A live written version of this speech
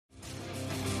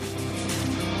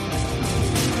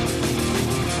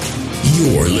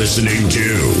You're listening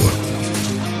to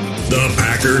the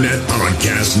Packernet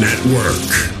Podcast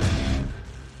Network.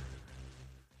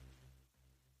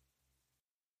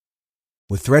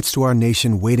 With threats to our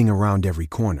nation waiting around every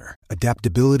corner,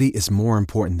 adaptability is more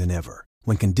important than ever.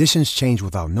 When conditions change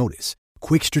without notice,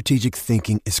 quick strategic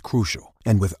thinking is crucial.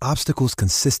 And with obstacles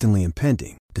consistently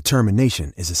impending,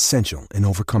 determination is essential in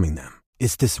overcoming them.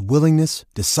 It's this willingness,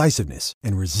 decisiveness,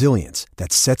 and resilience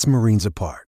that sets Marines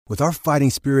apart. With our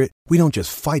fighting spirit, we don't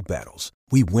just fight battles,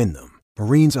 we win them.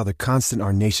 Marines are the constant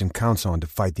our nation counts on to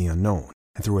fight the unknown.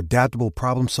 And through adaptable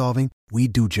problem solving, we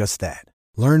do just that.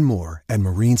 Learn more at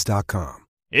marines.com.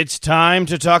 It's time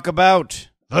to talk about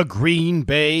the Green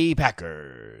Bay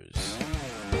Packers.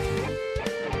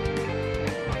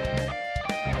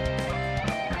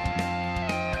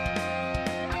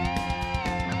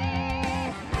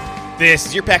 This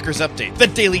is your Packers Update, the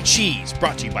Daily Cheese,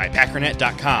 brought to you by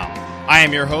Packernet.com. I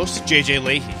am your host, JJ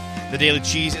Leahy. The Daily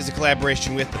Cheese is a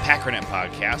collaboration with the Packernet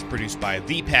podcast, produced by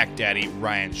the Pack Daddy,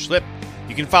 Ryan Schlip.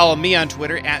 You can follow me on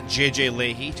Twitter at JJ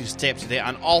Leahy to stay up to date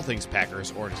on all things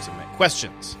Packers or to submit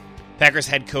questions. Packers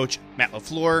head coach Matt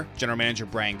LaFleur, general manager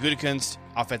Brian Gutekunst,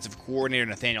 offensive coordinator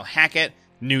Nathaniel Hackett,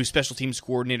 new special teams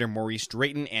coordinator Maurice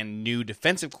Drayton, and new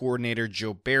defensive coordinator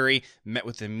Joe Barry met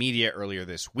with the media earlier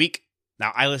this week.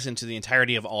 Now, I listened to the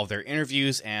entirety of all of their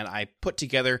interviews, and I put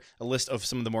together a list of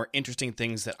some of the more interesting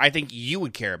things that I think you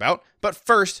would care about. But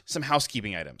first, some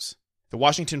housekeeping items. The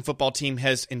Washington football team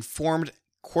has informed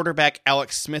quarterback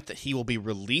Alex Smith that he will be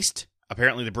released.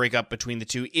 Apparently, the breakup between the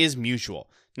two is mutual.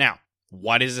 Now,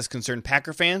 why does this concern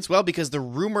Packer fans? Well, because the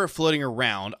rumor floating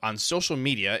around on social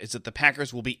media is that the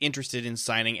Packers will be interested in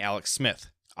signing Alex Smith.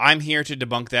 I'm here to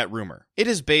debunk that rumor. It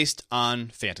is based on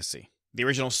fantasy. The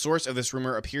original source of this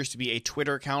rumor appears to be a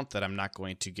Twitter account that I'm not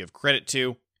going to give credit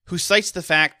to, who cites the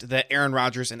fact that Aaron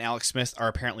Rodgers and Alex Smith are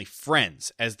apparently friends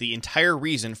as the entire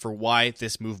reason for why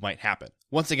this move might happen.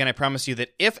 Once again, I promise you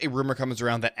that if a rumor comes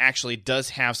around that actually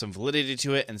does have some validity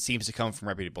to it and seems to come from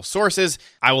reputable sources,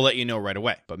 I will let you know right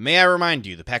away. But may I remind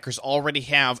you, the Packers already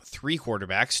have 3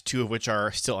 quarterbacks, 2 of which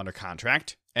are still under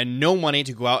contract, and no money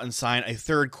to go out and sign a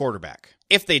third quarterback.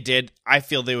 If they did, I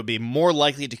feel they would be more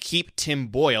likely to keep Tim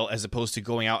Boyle as opposed to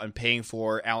going out and paying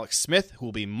for Alex Smith, who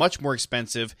will be much more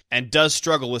expensive and does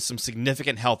struggle with some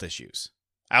significant health issues.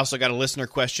 I also got a listener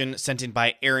question sent in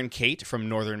by Aaron Kate from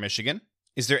Northern Michigan.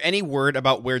 Is there any word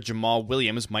about where Jamal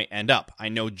Williams might end up? I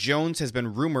know Jones has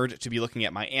been rumored to be looking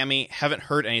at Miami, haven't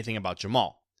heard anything about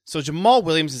Jamal. So Jamal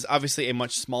Williams is obviously a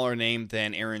much smaller name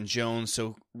than Aaron Jones,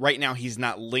 so right now he's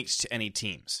not linked to any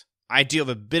teams. I do have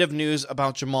a bit of news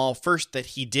about Jamal. First, that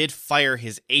he did fire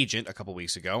his agent a couple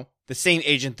weeks ago. The same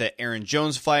agent that Aaron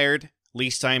Jones fired. Lee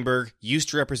Steinberg used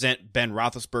to represent Ben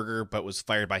Roethlisberger, but was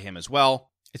fired by him as well.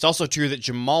 It's also true that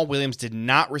Jamal Williams did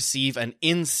not receive an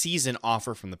in-season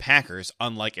offer from the Packers,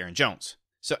 unlike Aaron Jones.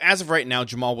 So as of right now,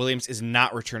 Jamal Williams is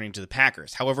not returning to the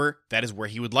Packers. However, that is where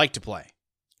he would like to play.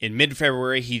 In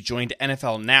mid-February, he joined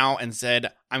NFL Now and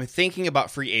said, "I'm thinking about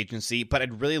free agency, but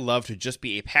I'd really love to just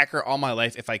be a Packer all my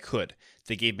life if I could.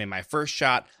 They gave me my first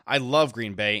shot. I love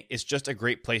Green Bay. It's just a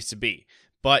great place to be.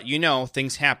 But,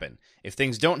 things happen. If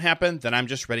things don't happen, then I'm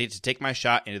just ready to take my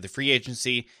shot into the free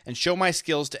agency and show my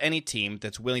skills to any team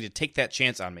that's willing to take that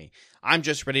chance on me. I'm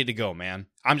just ready to go, man.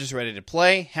 I'm just ready to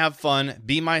play, have fun,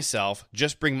 be myself,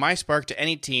 just bring my spark to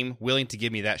any team willing to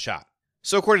give me that shot."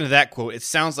 So according to that quote, it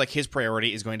sounds like his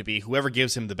priority is going to be whoever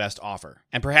gives him the best offer.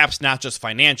 And perhaps not just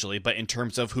financially, but in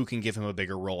terms of who can give him a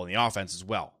bigger role in the offense as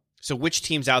well. So which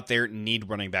teams out there need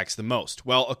running backs the most?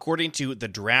 Well, according to the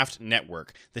Draft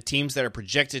Network, the teams that are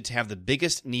projected to have the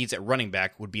biggest needs at running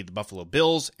back would be the Buffalo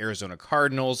Bills, Arizona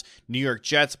Cardinals, New York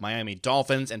Jets, Miami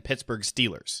Dolphins, and Pittsburgh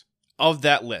Steelers. Of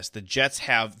that list, the Jets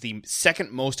have the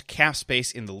second most cap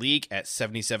space in the league at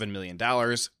 $77 million,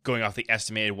 going off the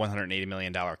estimated $180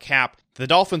 million cap. The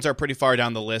Dolphins are pretty far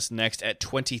down the list, next at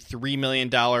 $23 million.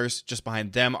 Just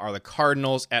behind them are the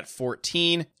Cardinals at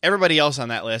 $14. Everybody else on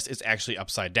that list is actually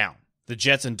upside down. The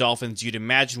Jets and Dolphins, you'd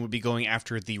imagine, would be going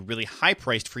after the really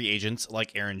high-priced free agents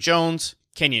like Aaron Jones,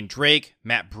 Kenyon Drake,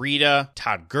 Matt Breida,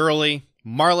 Todd Gurley,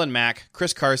 Marlon Mack,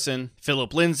 Chris Carson,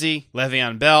 Phillip Lindsay,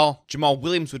 Le'Veon Bell. Jamal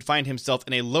Williams would find himself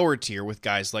in a lower tier with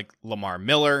guys like Lamar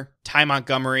Miller, Ty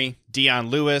Montgomery,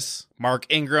 Dion Lewis, Mark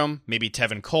Ingram, maybe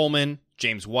Tevin Coleman,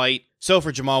 James White. So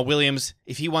for Jamal Williams,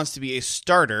 if he wants to be a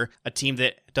starter, a team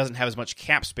that doesn't have as much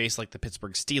cap space like the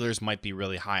Pittsburgh Steelers might be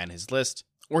really high on his list,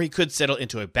 or he could settle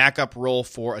into a backup role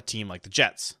for a team like the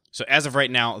Jets. So as of right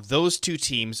now, those two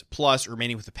teams, plus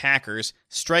remaining with the Packers,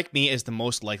 strike me as the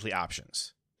most likely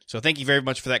options. So thank you very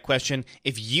much for that question.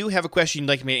 If you have a question you'd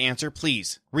like me to answer,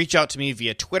 please reach out to me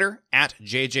via Twitter at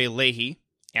JJ Leahy,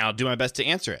 and I'll do my best to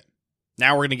answer it.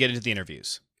 Now we're going to get into the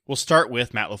interviews. We'll start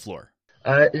with Matt LaFleur.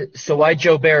 So why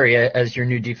Joe Barry as your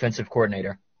new defensive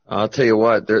coordinator? I'll tell you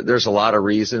what, there's a lot of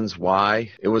reasons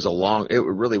why. It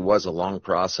really was a long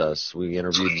process. We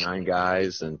interviewed 9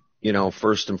 guys, and,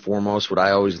 first and foremost, what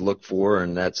I always look for,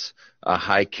 and that's a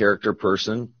high character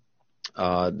person.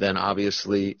 Then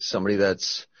obviously somebody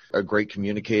that's a great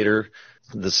communicator.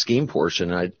 The scheme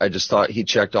portion, I just thought he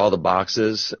checked all the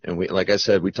boxes. And like I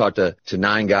said, we talked to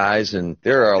 9 guys, and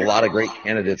there are a lot of great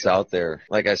candidates out there.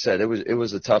 Like I said, it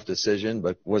was a tough decision,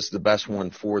 but was the best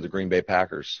one for the Green Bay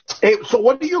Packers. Hey, so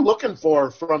what are you looking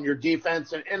for from your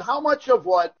defense, and how much of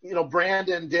what,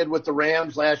 Brandon did with the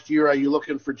Rams last year are you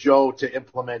looking for Joe to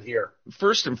implement here?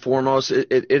 First and foremost,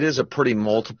 it is a pretty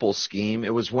multiple scheme.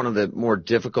 It was one of the more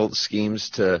difficult schemes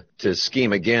to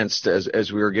scheme against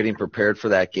as we were getting prepared for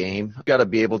that game. You've got to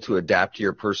be able to adapt to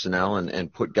your personnel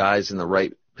and put guys in the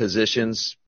right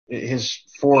positions. His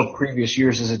 4 previous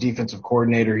years as a defensive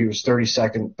coordinator, he was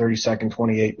 32nd,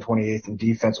 28th in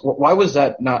defense. Why was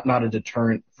that not a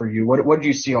deterrent for you? What did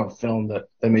you see on film that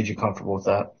made you comfortable with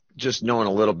that? Just knowing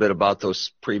a little bit about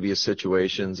those previous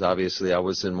situations. Obviously, I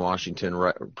was in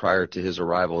Washington prior to his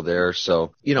arrival there.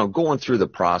 So, going through the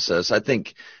process, I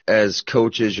think as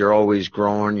coaches, you're always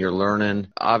growing, you're learning.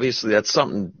 Obviously, that's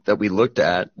something that we looked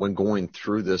at when going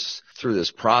through this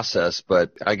process.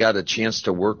 But I got a chance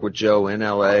to work with Joe in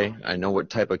LA. I know what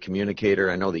type of communicator,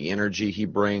 I know the energy he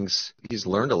brings. He's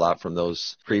learned a lot from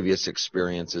those previous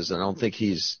experiences, and I don't think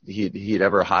he'd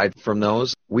ever hide from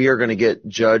those. We are going to get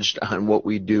judged on what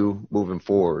we do moving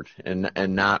forward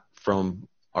and not from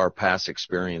our past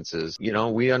experiences.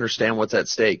 We understand what's at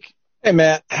stake. Hey,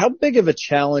 Matt, how big of a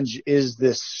challenge is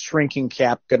this shrinking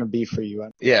cap going to be for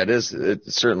you? Yeah, it is. It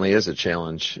certainly is a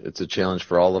challenge. It's a challenge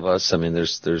for all of us. I mean,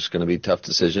 there's going to be tough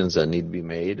decisions that need to be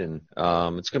made, and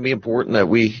it's going to be important that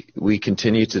we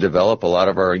continue to develop a lot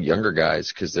of our younger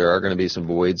guys, because there are going to be some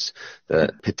voids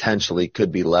that potentially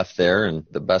could be left there, and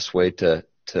the best way to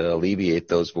alleviate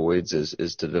those voids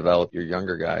is to develop your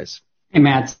younger guys. Hey,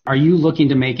 Matt, are you looking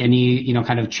to make any,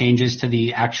 kind of changes to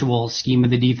the actual scheme of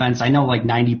the defense? I know like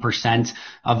 90%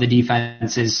 of the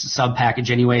defense is sub-package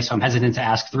anyway, so I'm hesitant to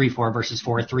ask 3-4 versus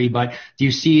 4-3, but do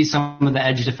you see some of the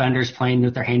edge defenders playing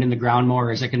with their hand in the ground more,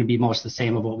 or is it going to be most the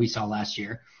same of what we saw last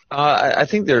year? I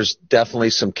think there's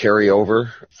definitely some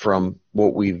carryover from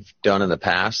what we've done in the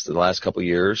past, the last couple of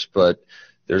years, but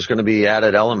there's going to be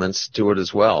added elements to it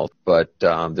as well. But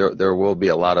there will be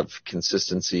a lot of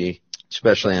consistency,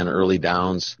 especially on early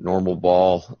downs, normal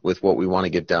ball with what we want to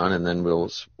get done, and then we'll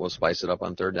spice it up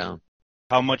on third down.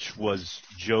 How much was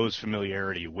Joe's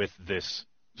familiarity with this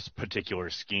particular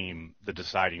scheme the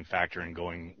deciding factor in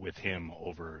going with him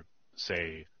over,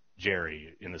 say,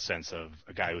 Jerry, in the sense of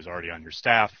a guy who's already on your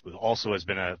staff, who also has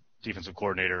been a defensive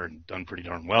coordinator and done pretty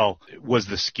darn well? Was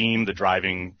the scheme the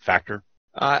driving factor?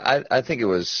 I think it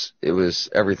was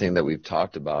everything that we've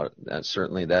talked about.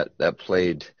 Certainly that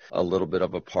played a little bit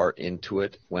of a part into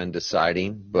it when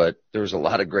deciding, but there was a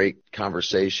lot of great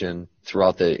conversation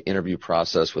throughout the interview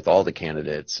process with all the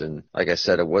candidates. And like I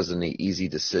said, it wasn't an easy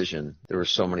decision. There were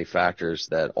so many factors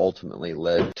that ultimately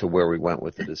led to where we went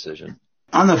with the decision.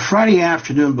 On the Friday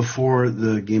afternoon before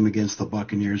the game against the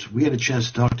Buccaneers, we had a chance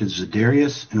to talk to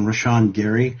Za'Darius and Rashawn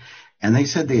Gary, and they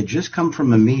said they had just come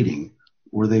from a meeting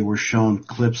where they were shown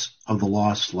clips of the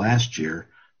loss last year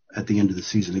at the end of the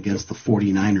season against the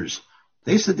 49ers.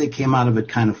 They said they came out of it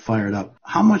kind of fired up.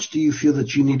 How much do you feel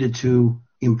that you needed to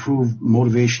improve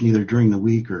motivation either during the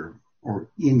week or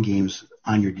in games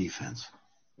on your defense?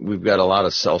 We've got a lot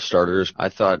of self-starters. I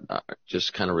thought,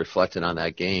 just kind of reflecting on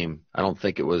that game, I don't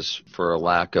think it was for a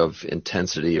lack of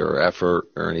intensity or effort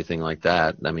or anything like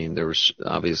that. I mean, there was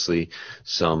obviously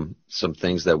some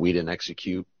things that we didn't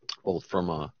execute, both from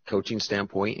a coaching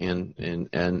standpoint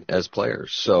and as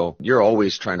players. So you're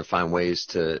always trying to find ways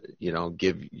to,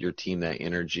 give your team that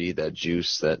energy, that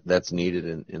juice that's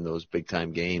needed in those big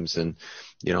time games. And,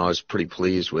 I was pretty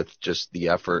pleased with just the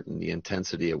effort and the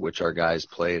intensity at which our guys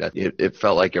played. It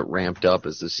felt like it ramped up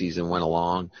as the season went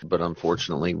along, but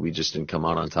unfortunately we just didn't come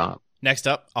out on top. Next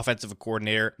up, offensive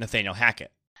coordinator Nathaniel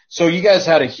Hackett. So you guys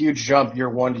had a huge jump year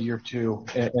 1 to year 2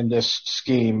 in this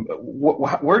scheme.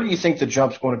 Where do you think the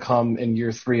jump's going to come in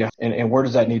year 3, and where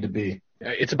does that need to be?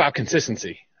 It's about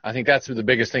consistency. I think that's the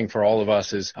biggest thing for all of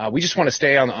us is we just want to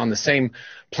stay on the same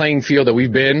playing field that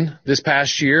we've been this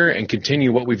past year and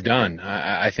continue what we've done.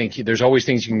 I think there's always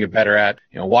things you can get better at.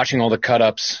 Watching all the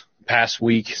cut-ups, past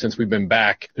week since we've been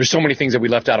back, there's so many things that we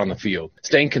left out on the field.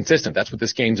 Staying consistent, that's what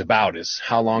this game's about, is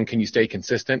how long can you stay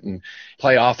consistent and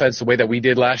play offense the way that we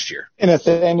did last year. And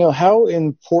Nathaniel, how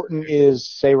important is,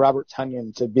 say, Robert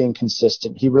Tonyan to being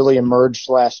consistent? He really emerged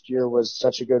last year, was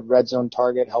such a good red zone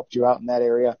target, helped you out in that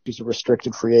area. He's a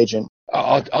restricted free agent.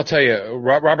 I'll tell you,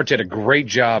 Robert did a great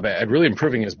job at really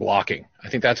improving his blocking. I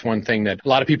think that's one thing that a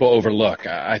lot of people overlook.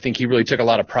 I think he really took a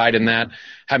lot of pride in that.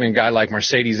 Having a guy like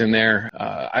Mercedes in there,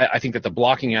 I think that the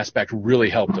blocking aspect really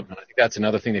helped him. And I think that's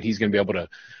another thing that he's going to be able to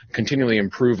continually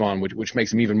improve on, which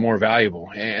makes him even more valuable.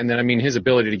 And then, his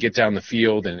ability to get down the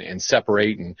field and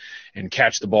separate and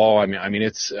catch the ball.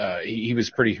 He was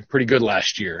pretty good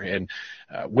last year. And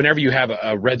whenever you have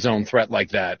a red zone threat like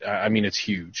that, it's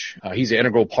huge. He's an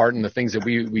integral part in the things that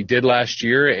we did last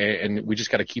year, and we just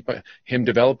got to keep him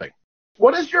developing.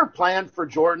 What is your plan for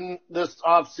Jordan this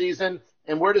offseason,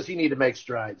 and where does he need to make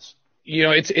strides?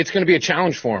 It's going to be a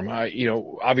challenge for him.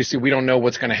 Obviously we don't know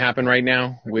what's going to happen right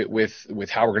now with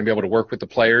how we're going to be able to work with the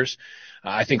players.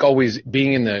 I think always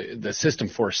being in the system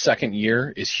for a second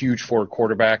year is huge for a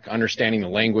quarterback, understanding the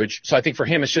language. So I think for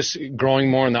him, it's just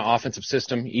growing more in the offensive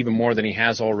system, even more than he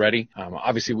has already.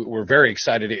 Obviously we're very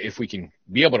excited if we can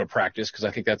be able to practice, because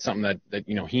I think that's something that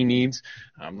he needs.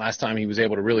 Last time he was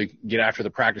able to really get after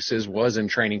the practices was in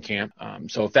training camp.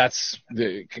 So if that's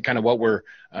the kind of what we're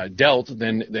dealt,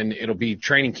 then it'll be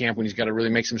training camp when he's got to really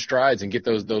make some strides and get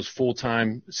those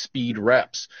full-time speed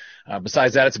reps.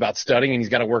 Besides that, it's about studying, and he's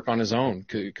got to work on his own,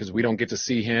 because we don't get to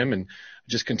see him, and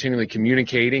just continually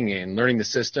communicating and learning the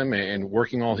system and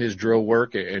working all his drill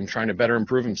work and trying to better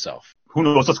improve himself. Who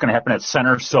knows what's going to happen at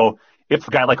center? So if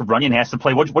a guy like Runyon has to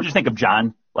play, what did you think of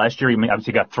John last year? He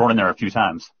obviously got thrown in there a few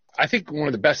times. I think one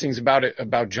of the best things about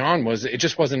John was it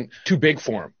just wasn't too big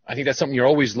for him. I think that's something you're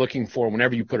always looking for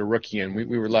whenever you put a rookie in.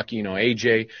 We were lucky,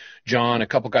 AJ, John, a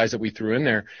couple guys that we threw in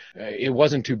there. It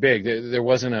wasn't too big. There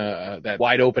wasn't that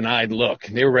wide open-eyed look.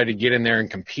 They were ready to get in there and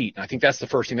compete. And I think that's the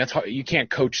first thing. That's how you can't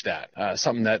coach that.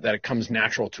 Something that it comes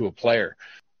natural to a player.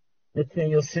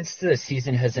 Nathaniel, since the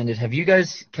season has ended, have you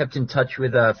guys kept in touch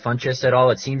with Funchess at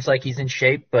all? It seems like he's in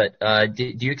shape, but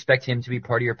do you expect him to be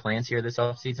part of your plans here this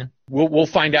offseason? We'll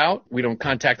find out. We don't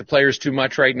contact the players too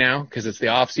much right now because it's the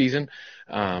off season.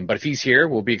 But if he's here,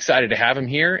 we'll be excited to have him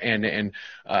here and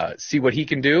see what he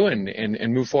can do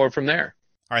and move forward from there.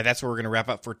 All right, that's where we're going to wrap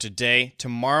up for today.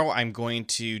 Tomorrow, I'm going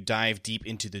to dive deep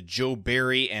into the Joe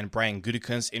Barry and Brian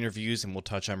Gutekunst interviews, and we'll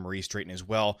touch on Maurice Drayton as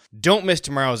well. Don't miss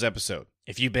tomorrow's episode.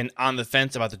 If you've been on the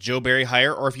fence about the Joe Barry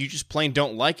hire, or if you just plain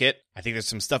don't like it, I think there's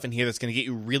some stuff in here that's going to get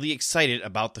you really excited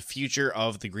about the future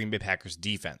of the Green Bay Packers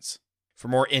defense. For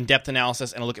more in-depth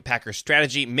analysis and a look at Packers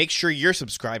strategy, make sure you're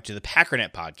subscribed to the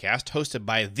Packernet podcast, hosted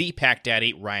by the Pack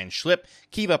Daddy, Ryan Schlip.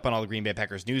 Keep up on all the Green Bay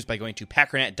Packers news by going to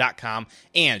Packernet.com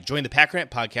and join the Packernet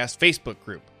podcast Facebook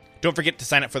group. Don't forget to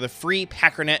sign up for the free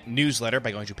Packernet newsletter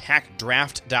by going to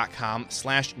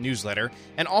packdraft.com/newsletter,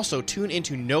 and also tune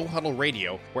into No Huddle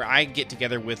Radio, where I get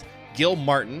together with Gil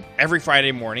Martin every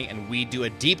Friday morning, and we do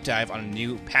a deep dive on a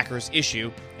new Packers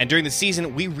issue. And during the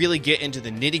season, we really get into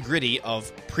the nitty-gritty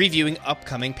of previewing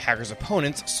upcoming Packers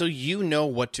opponents so you know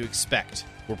what to expect.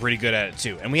 We're pretty good at it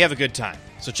too, and we have a good time.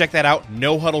 So check that out,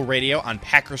 No Huddle Radio on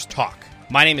Packers Talk.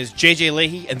 My name is JJ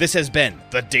Leahy, and this has been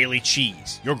The Daily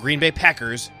Cheese, your Green Bay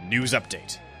Packers news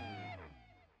update.